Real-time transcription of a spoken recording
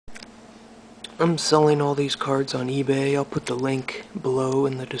I'm selling all these cards on eBay. I'll put the link below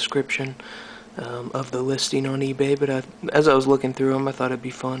in the description of the listing on eBay, but as I was looking through them, I thought it'd be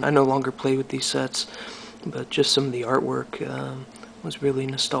fun. I no longer play with these sets, but just some of the artwork was really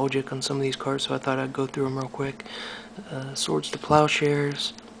nostalgic on some of these cards, so I thought I'd go through them real quick. Swords to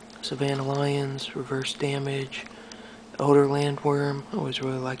Plowshares, Savannah Lions, Reverse Damage, Elder Landworm. I always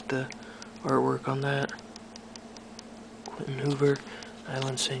really liked the artwork on that. Quentin Hoover,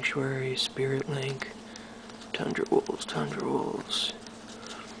 Island Sanctuary, Spirit Link, Tundra Wolves,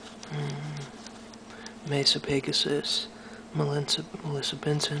 Mesa Pegasus, Melissa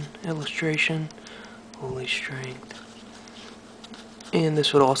Benson, Illustration, Holy Strength. And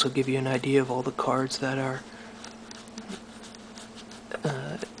this would also give you an idea of all the cards that are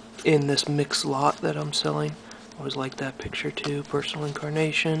in this mixed lot that I'm selling. I always like that picture too. Personal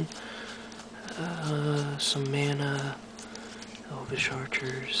Incarnation, some Mana, Elvish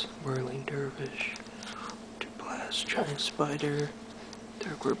Archers, Whirling Dervish, Blast, Giant Spider,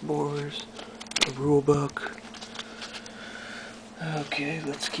 Dark Rip Boars, a rule book. Okay,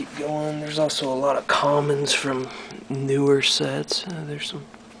 let's keep going. There's also a lot of commons from newer sets. There's some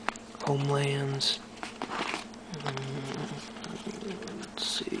Homelands. Let's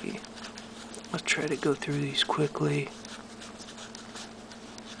see. Let's try to go through these quickly.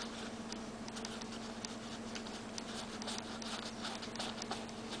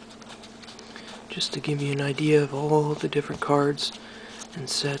 Just to give you an idea of all the different cards and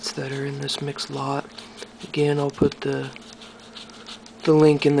sets that are in this mixed lot. Again, I'll put the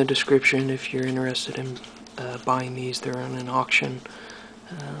link in the description if you're interested in buying these. They're on an auction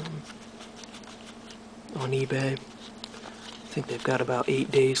on eBay. I think they've got about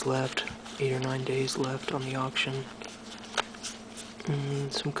 8 days left, 8 or 9 days left on the auction.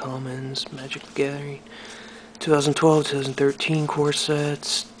 Some commons, Magic the Gathering, 2012, 2013 core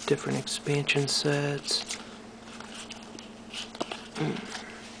sets, different expansion sets.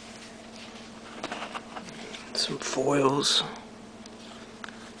 Some foils.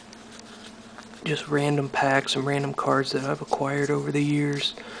 Just random packs and random cards that I've acquired over the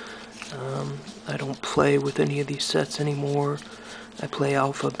years. I don't play with any of these sets anymore. I play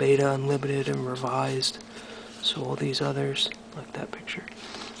Alpha, Beta, Unlimited, and Revised. So all these others, like that picture,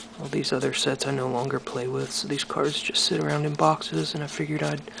 all these other sets I no longer play with. So these cards just sit around in boxes, and I figured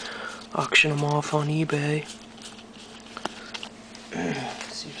I'd auction them off on eBay.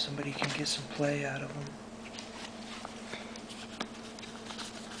 See if somebody can get some play out of them.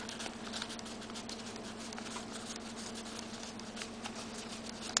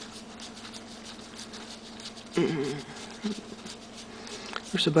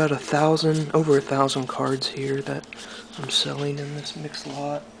 There's about over 1,000 cards here that I'm selling in this mixed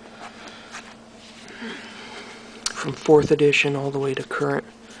lot. From 4th edition all the way to current,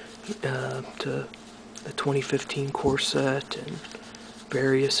 to the 2015 core set and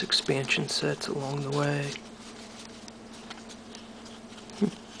various expansion sets along the way.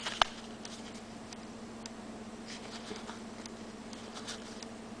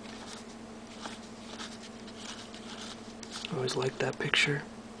 Always liked that picture.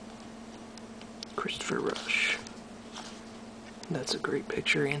 Christopher Rush. That's a great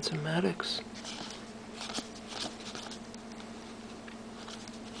picture, and some Maddox.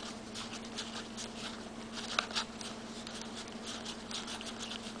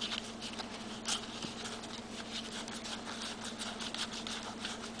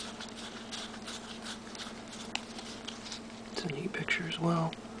 It's a neat picture as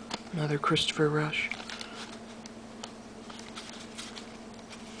well. Another Christopher Rush.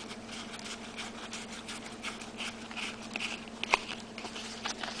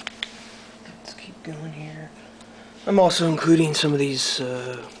 Going here. I'm also including some of these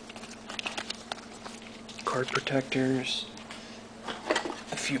card protectors,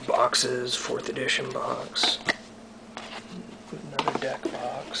 a few boxes, 4th edition box, another deck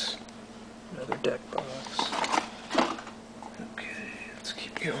box, another deck box. Okay, let's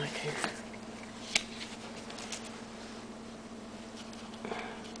keep going here.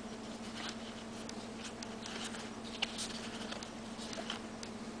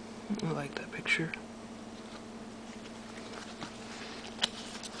 I like that picture.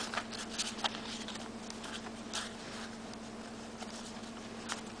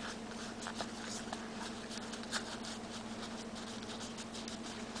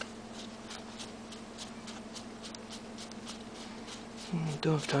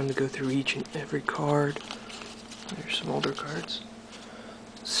 Don't have time to go through each and every card. There's some older cards.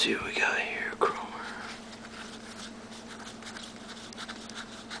 Let's see what we got here. Cromer.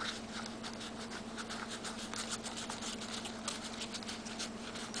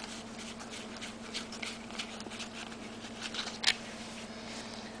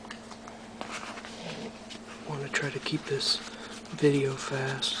 to keep this video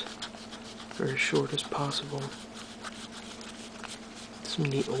fast, or as short as possible. Some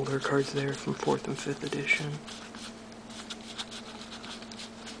neat older cards there from 4th and 5th edition.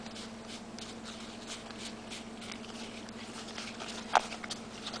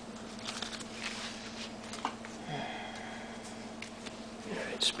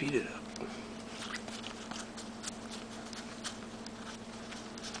 Alright, speed it up.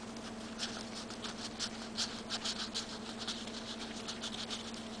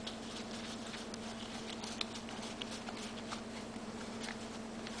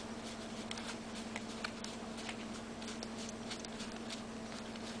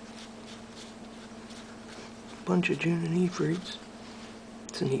 Bunch of June and Ephrates.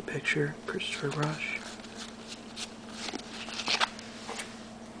 It's a neat picture. Christopher Rush.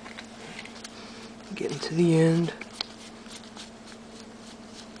 Getting to the end.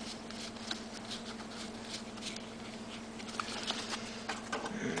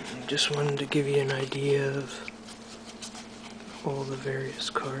 Just wanted to give you an idea of all the various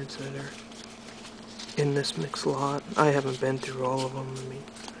cards that are in this mix lot. I haven't been through all of them. I mean,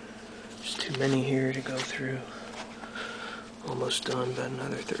 there's too many here to go through. Almost done, about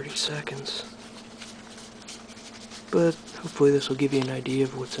another 30 seconds. But hopefully this will give you an idea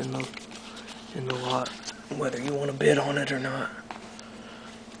of what's in the lot, whether you want to bid on it or not.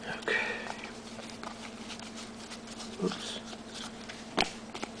 Okay. Oops.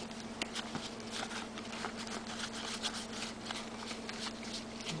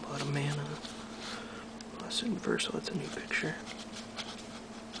 A lot of mana. Less universal, it's a new picture.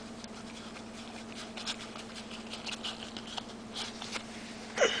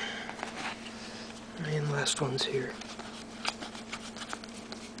 And last one's here.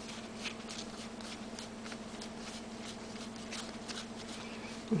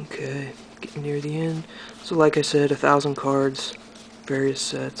 Okay, getting near the end. So like I said, 1,000 cards, various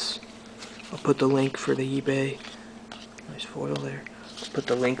sets. I'll put the link for the eBay. Nice foil there. I'll put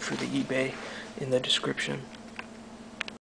the link for the eBay in the description.